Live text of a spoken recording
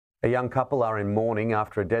A young couple are in mourning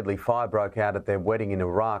after a deadly fire broke out at their wedding in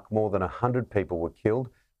Iraq. More than 100 people were killed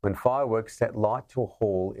when fireworks set light to a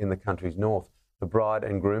hall in the country's north. The bride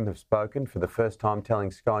and groom have spoken for the first time,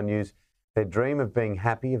 telling Sky News their dream of being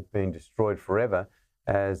happy has been destroyed forever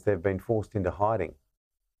as they've been forced into hiding.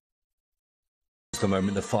 The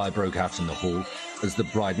moment the fire broke out in the hall as the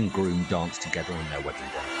bride and groom danced together on their wedding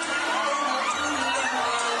day.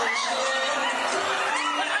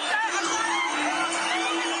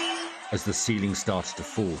 As the ceiling started to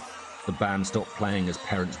fall, the band stopped playing as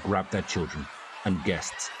parents grabbed their children and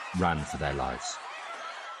guests ran for their lives.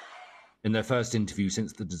 In their first interview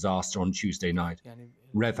since the disaster on Tuesday night,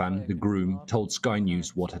 Revan, the groom, told Sky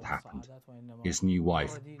News what had happened. His new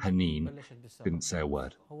wife, Haneen, didn't say a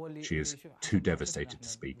word. She is too devastated to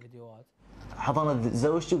speak.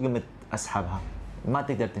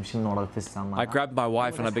 I grabbed my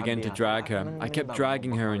wife and I began to drag her. I kept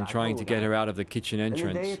dragging her and trying to get her out of the kitchen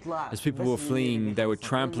entrance. As people were fleeing, they were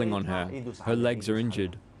trampling on her. Her legs are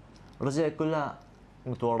injured.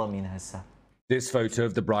 This photo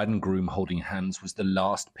of the bride and groom holding hands was the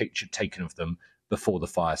last picture taken of them before the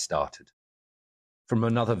fire started. From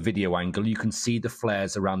another video angle, you can see the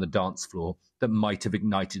flares around the dance floor that might have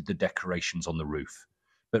ignited the decorations on the roof.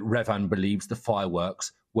 But Revan believes the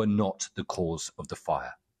fireworks were not the cause of the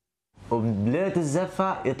fire. On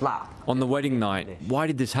the wedding night, why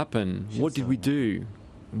did this happen? What did we do?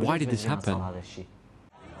 Why did this happen?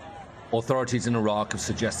 Authorities in Iraq have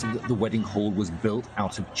suggested that the wedding hall was built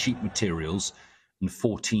out of cheap materials, and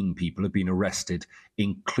 14 people have been arrested,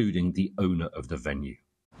 including the owner of the venue.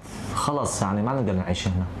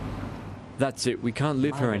 That's it, we can't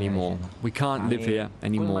live here anymore. We can't live here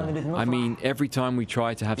anymore. I mean, every time we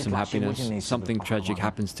try to have some happiness, something tragic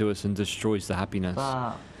happens to us and destroys the happiness.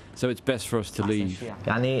 So it's best for us to leave.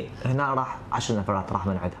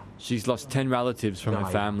 She's lost 10 relatives from her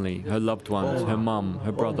family, her loved ones, her mum,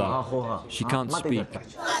 her brother. She can't speak.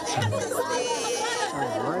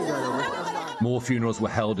 More funerals were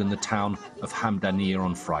held in the town of Hamdaniya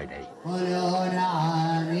on Friday.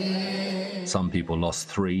 Some people lost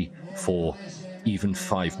 3, 4, even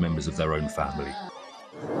 5 members of their own family.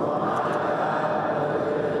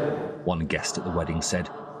 One guest at the wedding said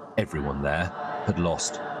everyone there had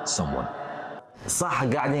lost someone.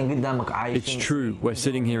 It's true, we're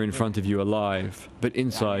sitting here in front of you alive, but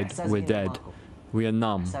inside we're dead. We are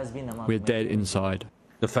numb. We're dead inside.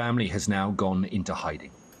 The family has now gone into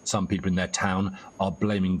hiding. Some people in their town are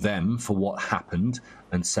blaming them for what happened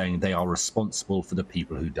and saying they are responsible for the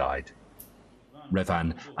people who died.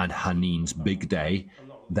 Revan and Haneen's big day,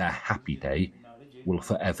 their happy day, will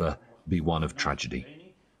forever be one of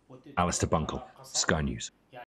tragedy. Alistair Bunkle, Sky News.